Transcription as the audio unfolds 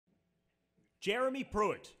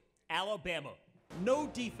Jeremypruitt, Alabama. No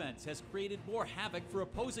defense has created more havoc for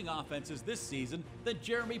opposing offenses this season than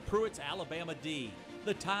Jeremypruitt's Alabama D.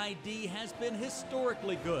 The Tide D has been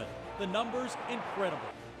historically good. The numbers, incredible.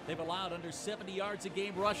 They've allowed under 70 yards a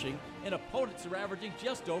game rushing, and opponents are averaging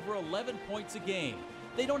just over 11 points a game.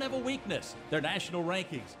 They don't have a weakness. Their national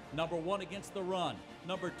rankings: #1 against the run,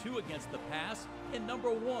 #2 against the pass, and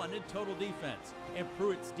 #1 in total defense. And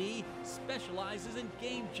Pruitt's D specializes in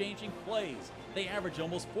game-changing plays. They average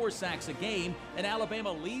almost 4 sacks a game, and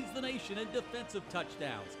Alabama leads the nation in defensive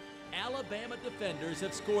touchdowns. Alabama defenders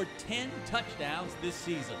have scored 10 touchdowns this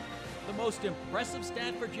season. The most impressive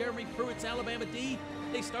stat for Jeremypruitt's Alabama D: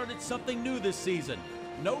 they started something new this season.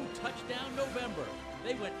 No touchdown November.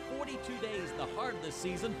 They went 42 days the heart of the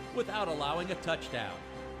season without allowing a touchdown.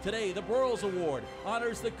 Today, the Broyles Award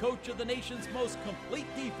honors the coach of the nation's most complete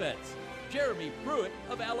defense, Jeremypruitt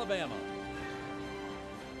of Alabama.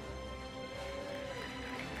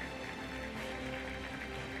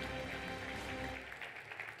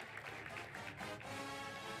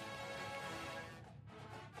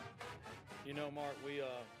 You know, Mark,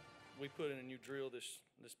 we put in a new drill this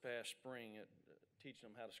past spring at teaching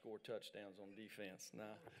them how to score touchdowns on defense.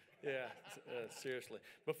 Now, yeah, seriously.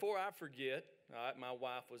 Before I forget, all right, my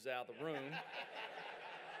wife was out of the room.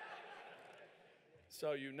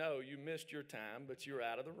 So you know you missed your time, but you're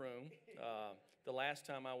out of the room. The last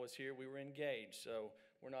time I was here, we were engaged. So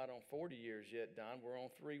we're not on 40 years yet, Don. We're on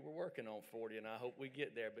 3. We're working on 40, and I hope we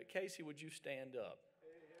get there. But Casey, would you stand up?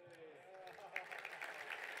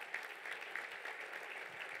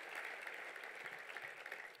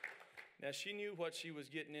 Now, she knew what she was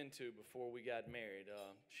getting into before we got married.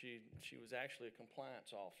 She was actually a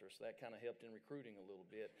compliance officer, so that kind of helped in recruiting a little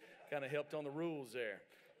bit, kind of helped on the rules there.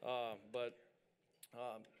 But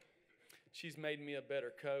she's made me a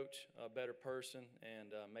better coach, a better person,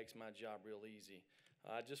 and makes my job real easy.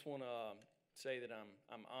 I just want to say that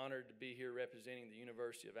I'm honored to be here representing the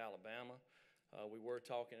University of Alabama. We were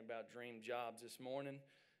talking about dream jobs this morning.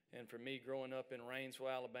 And for me, growing up in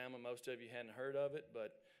Rainsville, Alabama, most of you hadn't heard of it,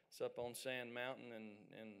 but it's up on Sand Mountain,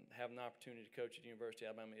 and having the opportunity to coach at the University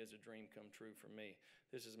of Alabama is a dream come true for me.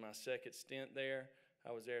 This is my second stint there.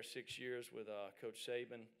 I was there 6 years with Coach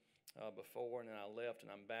Saban before, and then I left,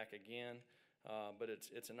 and I'm back again. But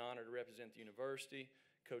it's an honor to represent the university,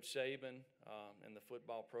 Coach Saban, and the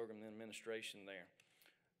football program and the administration there.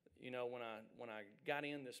 You know, when I got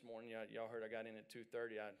in this morning, y'all heard I got in at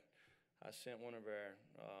 2:30. I sent one of our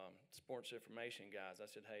sports information guys. I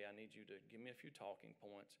said, hey, I need you to give me a few talking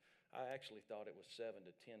points. I actually thought it was 7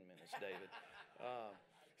 to 10 minutes, David.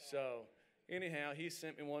 So anyhow, he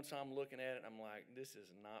sent me one, so I'm looking at it, and I'm like, this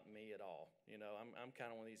is not me at all. You know, I'm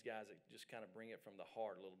kind of one of these guys that just kind of bring it from the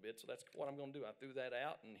heart a little bit, so that's what I'm going to do. I threw that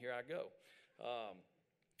out, and here I go.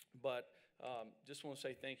 But just want to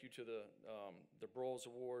say thank you to the Broyles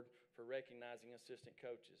Award for recognizing assistant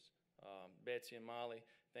coaches. Betsy and Molly,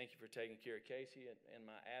 thank you for taking care of Casey in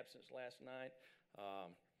my absence last night.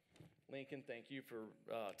 Lincoln, thank you for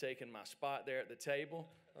taking my spot there at the table.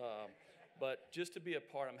 But just to be a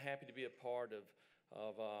part, I'm happy to be a part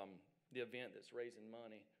of the event that's raising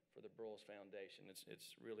money for the Broyles Foundation.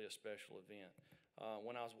 It's really a special event.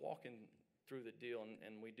 When I was walking through the deal,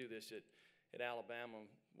 and we do this at Alabama,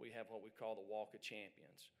 we have what we call the Walk of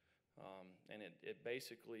Champions. And it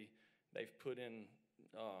basically, they've put in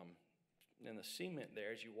the cement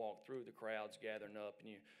there as you walk through, the crowd's gathering up,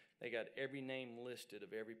 and they got every name listed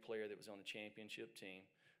of every player that was on the championship team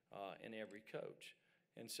and every coach.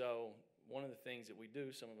 And so one of the things that we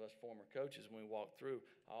do, some of us former coaches, when we walk through,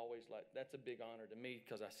 I always that's a big honor to me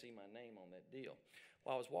because I see my name on that deal.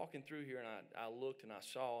 Well, I was walking through here, and I looked, and I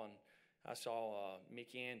saw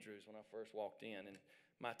Mickey Andrews when I first walked in. And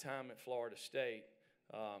my time at Florida State,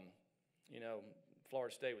 you know,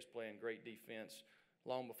 Florida State was playing great defense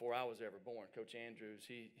long before I was ever born. Coach Andrews,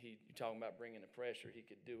 you're talking about bringing the pressure, he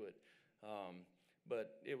could do it.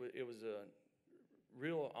 But it was a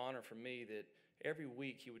real honor for me that every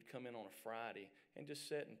week he would come in on a Friday and just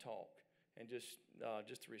sit and talk. And just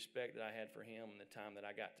the respect that I had for him and the time that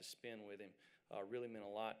I got to spend with him really meant a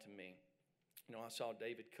lot to me. You know, I saw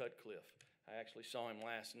David Cutcliffe. I actually saw him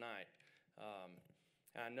last night.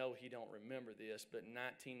 I know he don't remember this, but in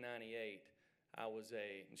 1999, I was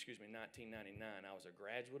a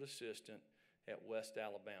graduate assistant at West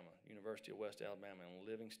Alabama, University of West Alabama in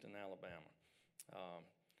Livingston, Alabama.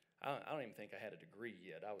 I don't even think I had a degree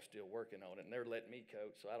yet. I was still working on it, and they're letting me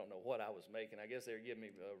coach, so I don't know what I was making. I guess they were giving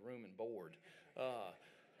me room and board.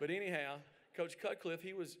 But anyhow, Coach Cutcliffe,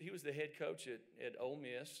 he was the head coach at Ole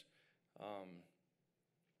Miss.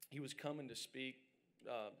 He was coming to speak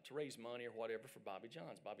to raise money or whatever for Bobby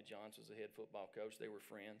Johns. Bobby Johns was the head football coach. They were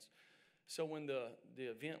friends. So when the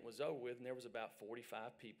event was over with, and there was about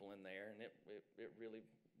 45 people in there, and it really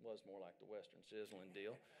was more like the Western Sizzling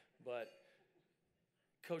deal, but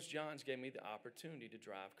Coach Johns gave me the opportunity to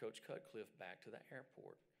drive Coach Cutcliffe back to the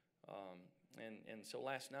airport. And so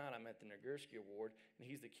last night I'm at the Nagurski Award, and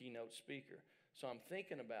he's the keynote speaker. So I'm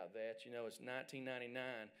thinking about that. You know, it's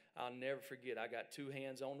 1999. I'll never forget. I got two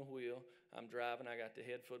hands on the wheel. I'm driving. I got the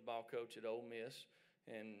head football coach at Ole Miss,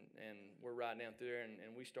 and we're riding down through there,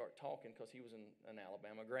 and we start talking because he was an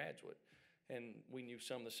Alabama graduate. And we knew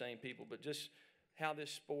some of the same people, but just how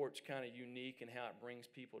this sport's kind of unique and how it brings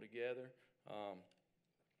people together.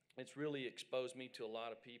 It's really exposed me to a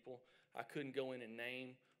lot of people. I couldn't go in and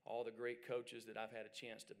name all the great coaches that I've had a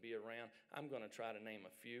chance to be around. I'm going to try to name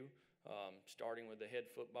a few, starting with the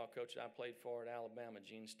head football coach that I played for at Alabama,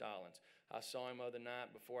 Gene Stallings. I saw him the other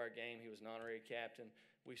night before our game. He was an honorary captain.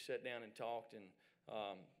 We sat down and talked, and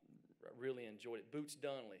really enjoyed it. Boots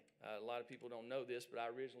Dunley. A lot of people don't know this, but I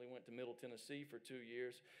originally went to Middle Tennessee for 2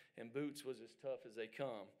 years, and Boots was as tough as they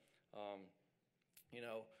come.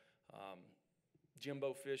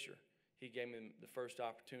 Jimbo Fisher, he gave me the first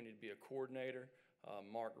opportunity to be a coordinator.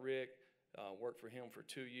 Mark Rick, worked for him for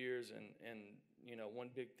 2 years, and you know, one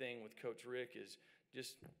big thing with Coach Rick is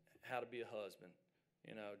just how to be a husband.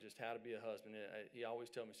 You know, just how to be a husband. He always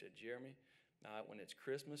told me, he said, Jeremy, when it's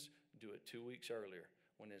Christmas, do it 2 weeks earlier.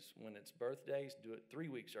 When it's birthdays, do it 3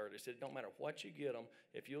 weeks earlier. He said, it don't matter what you get them,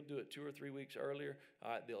 if you'll do it 2 or 3 weeks earlier,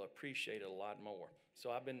 they'll appreciate it a lot more.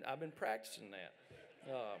 So I've been practicing that.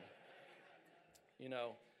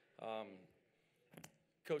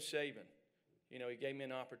 Coach Saban, you know, he gave me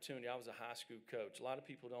an opportunity. I was a high school coach. A lot of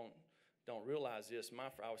people don't realize this.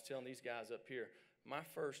 I was telling these guys up here, my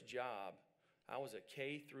first job, I was a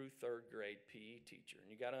K through third grade PE teacher.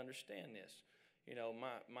 And you got to understand this. You know,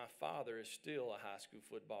 my father is still a high school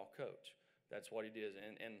football coach. That's what he did.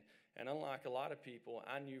 And unlike a lot of people,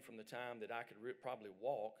 I knew from the time that I could probably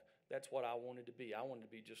walk, that's what I wanted to be. I wanted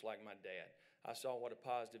to be just like my dad. I saw what a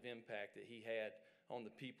positive impact that he had on the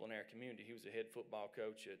people in our community. He was the head football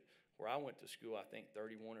coach at where I went to school, I think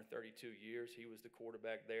 31 or 32 years. He was the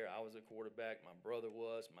quarterback there. I was the quarterback. My brother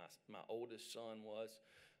was. My oldest son was.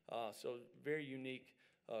 So very unique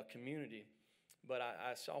community. But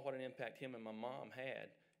I saw what an impact him and my mom had,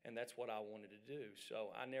 and that's what I wanted to do. So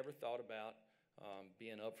I never thought about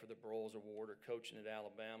being up for the Broyles Award or coaching at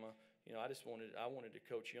Alabama. You know, I wanted to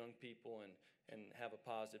coach young people and have a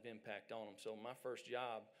positive impact on them. So my first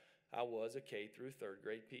job, I was a K through third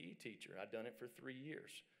grade PE teacher. I'd done it for 3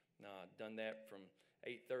 years. I'd done that from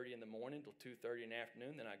 8:30 in the morning till 2:30 in the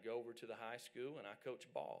afternoon. Then I'd go over to the high school and I coach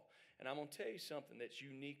ball. And I'm going to tell you something that's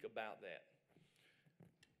unique about that.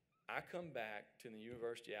 I come back to the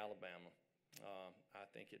University of Alabama. I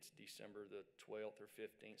think it's December the 12th or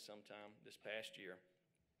 15th sometime this past year.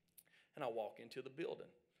 And I walk into the building.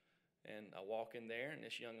 And I walk in there, and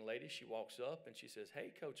this young lady, she walks up and she says,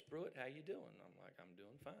 hey, Coach Pruitt, how you doing? I'm like, I'm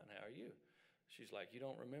doing fine. How are you? She's like, you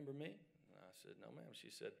don't remember me? And I said, no, ma'am. She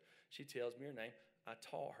said, she tells me her name. I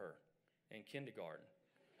taught her in kindergarten.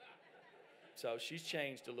 So she's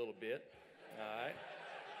changed a little bit, all right?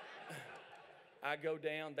 I go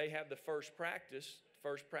down. They have the first practice.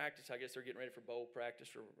 I guess they're getting ready for bowl practice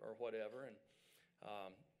or whatever. And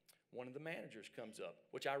one of the managers comes up,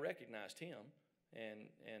 which I recognized him, and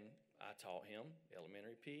I taught him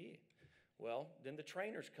elementary PE. Well, then the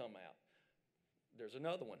trainers come out. There's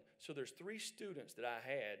another one. So there's 3 students that I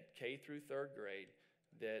had, K through third grade,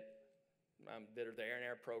 that are there in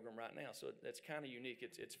our program right now. So that's kind of unique.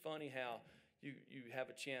 It's funny how you have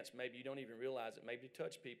a chance, maybe you don't even realize it, maybe to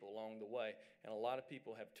touch people along the way. And a lot of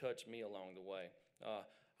people have touched me along the way.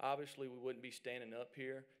 Obviously, we wouldn't be standing up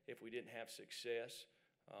here if we didn't have success.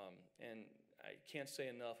 And I can't say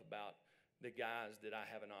enough about the guys that I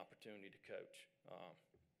have an opportunity to coach.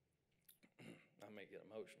 I may get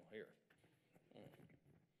emotional here.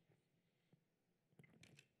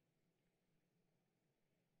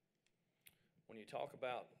 When you talk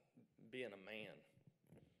about being a man,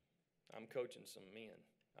 I'm coaching some men,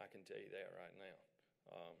 I can tell you that right now.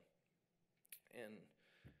 And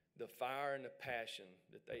the fire and the passion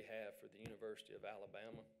that they have for the University of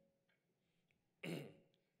Alabama,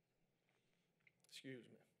 excuse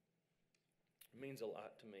me, means a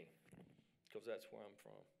lot to me because that's where I'm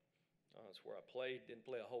from. That's where I played, didn't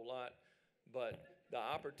play a whole lot, but the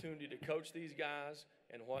opportunity to coach these guys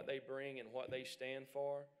and what they bring and what they stand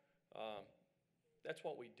for, that's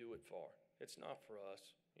what we do it for. It's not for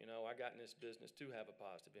us. You know, I got in this business to have a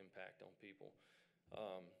positive impact on people,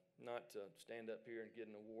 not to stand up here and get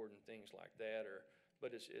an award and things like that.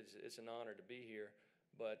 But it's an honor to be here.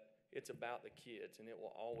 but it's about the kids, and it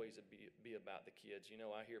will always be about the kids. You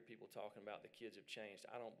know, I hear people talking about the kids have changed.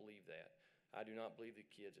 I don't believe that. I do not believe the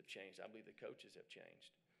kids have changed. I believe the coaches have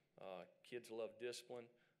changed. Kids love discipline,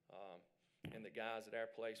 and the guys at our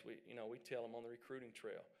place, we tell them on the recruiting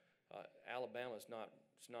trail, Alabama's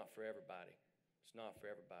it's not for everybody. It's not for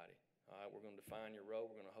everybody. All right, we're going to define your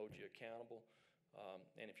role. We're going to hold you accountable.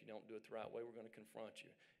 And if you don't do it the right way, we're going to confront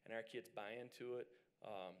you. And our kids buy into it,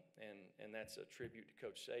 and that's a tribute to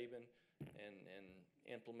Coach Saban and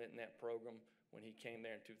implementing that program when he came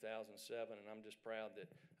there in 2007. And I'm just proud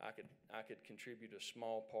that I could contribute a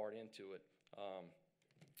small part into it.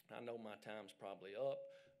 I know my time's probably up,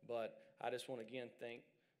 but I just want to again thank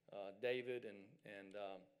David and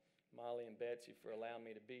Molly and Betsy for allowing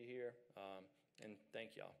me to be here, and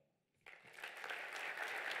thank y'all.